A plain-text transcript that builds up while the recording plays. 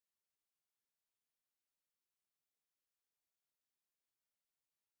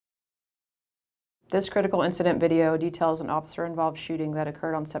This critical incident video details an officer-involved shooting that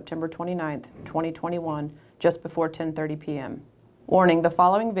occurred on September 29, 2021, just before 10:30 p.m. Warning, the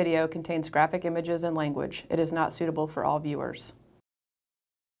following video contains graphic images and language. It is not suitable for all viewers.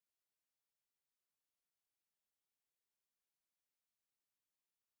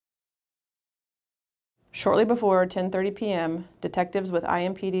 Shortly before 10:30 p.m., detectives with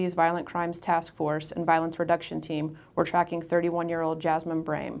IMPD's Violent Crimes Task Force and Violence Reduction Team were tracking 31-year-old Jasmine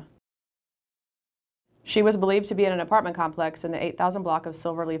Brame. She was believed to be in an apartment complex in the 8,000 block of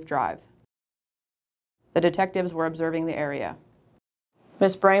Silverleaf Drive. The detectives were observing the area.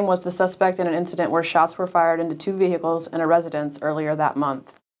 Ms. Brame was the suspect in an incident where shots were fired into two vehicles in a residence earlier that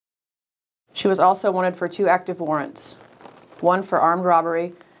month. She was also wanted for two active warrants, one for armed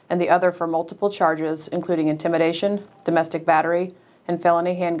robbery and the other for multiple charges, including intimidation, domestic battery, and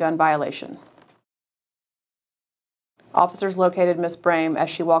felony handgun violation. Officers located Ms. Brame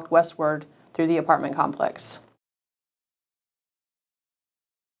as she walked westward through the apartment complex.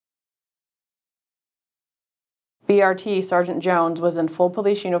 BRT Sergeant Jones was in full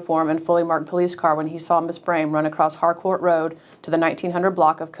police uniform and fully marked police car when he saw Ms. Brame run across Harcourt Road to the 1900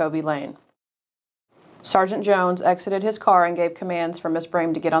 block of Covey Lane. Sergeant Jones exited his car and gave commands for Ms.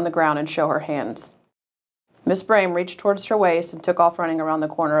 Brame to get on the ground and show her hands. Ms. Brame reached towards her waist and took off running around the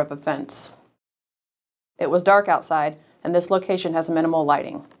corner of a fence. It was dark outside, and this location has minimal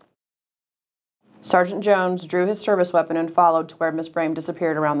lighting. Sergeant Jones drew his service weapon and followed to where Ms. Brame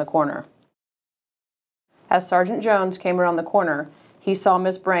disappeared around the corner. As Sergeant Jones came around the corner, he saw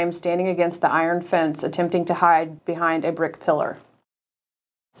Ms. Brame standing against the iron fence attempting to hide behind a brick pillar.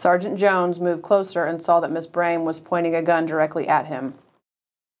 Sergeant Jones moved closer and saw that Ms. Brame was pointing a gun directly at him.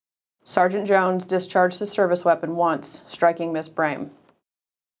 Sergeant Jones discharged his service weapon once, striking Ms. Brame.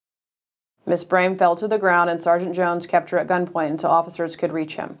 Ms. Brame fell to the ground and Sergeant Jones kept her at gunpoint until officers could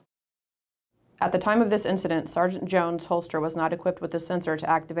reach him. At the time of this incident, Sergeant Jones' holster was not equipped with a sensor to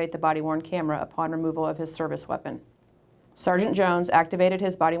activate the body-worn camera upon removal of his service weapon. Sergeant Jones activated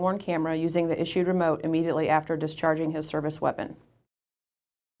his body-worn camera using the issued remote immediately after discharging his service weapon.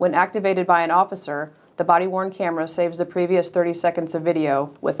 When activated by an officer, the body-worn camera saves the previous 30 seconds of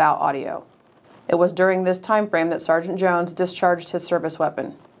video without audio. It was during this time frame that Sergeant Jones discharged his service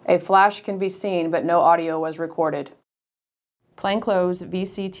weapon. A flash can be seen, but no audio was recorded. Plainclothes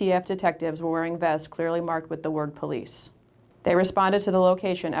VCTF detectives were wearing vests clearly marked with the word police. They responded to the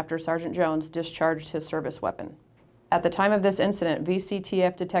location after Sergeant Jones discharged his service weapon. At the time of this incident,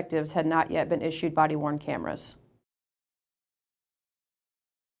 VCTF detectives had not yet been issued body-worn cameras.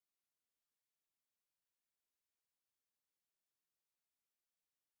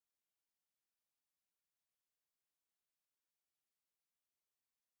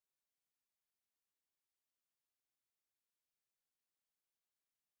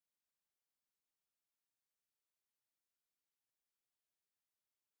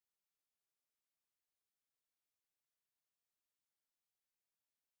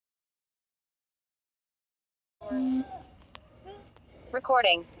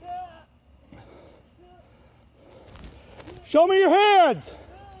 Recording. Show me your hands!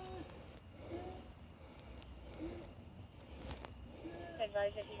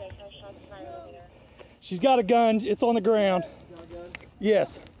 She's got a gun. It's on the ground. Got a gun?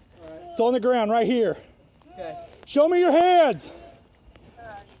 Yes. All right. It's on the ground right here. Okay. Show me your hands!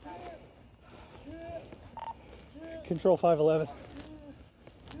 Control 511.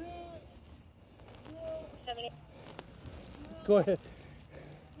 Go ahead.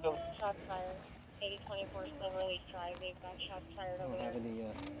 Shots fired. 8024 Silverleaf Drive. They've got shots fired over there.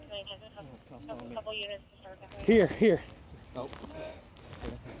 A couple units to start that way. Here. Oh.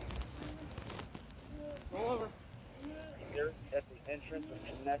 Roll over. Here at the entrance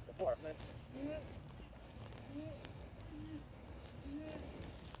of the next apartment.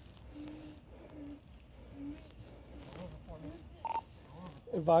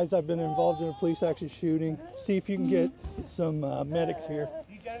 Advise I've been involved in a police action shooting. See if you can get some medics here.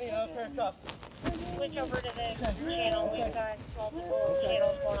 You Jenny, pair of cuffs. Switch over to the channel. We've got multiple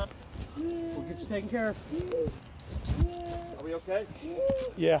channels going on. We'll get you taken care of. Are we okay?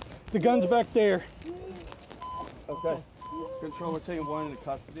 Yeah, the gun's back there. Okay. Control, we're taking one into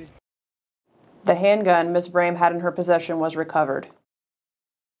custody. The handgun Ms. Brame had in her possession was recovered.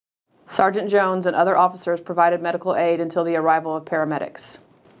 Sergeant Jones and other officers provided medical aid until the arrival of paramedics.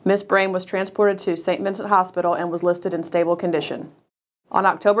 Ms. Brame was transported to St. Vincent Hospital and was listed in stable condition. On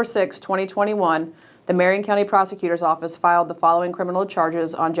October 6, 2021, the Marion County Prosecutor's Office filed the following criminal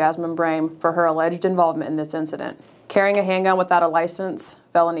charges on Jasmine Brame for her alleged involvement in this incident: carrying a handgun without a license,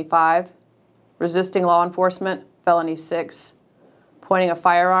 felony 5, resisting law enforcement, felony 6, pointing a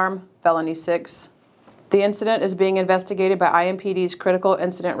firearm, felony 6, The incident is being investigated by IMPD's Critical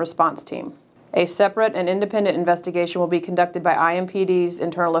Incident Response Team. A separate and independent investigation will be conducted by IMPD's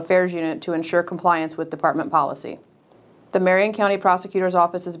Internal Affairs Unit to ensure compliance with department policy. The Marion County Prosecutor's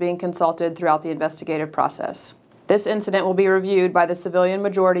Office is being consulted throughout the investigative process. This incident will be reviewed by the Civilian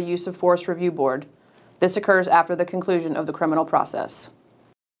Majority Use of Force Review Board. This occurs after the conclusion of the criminal process.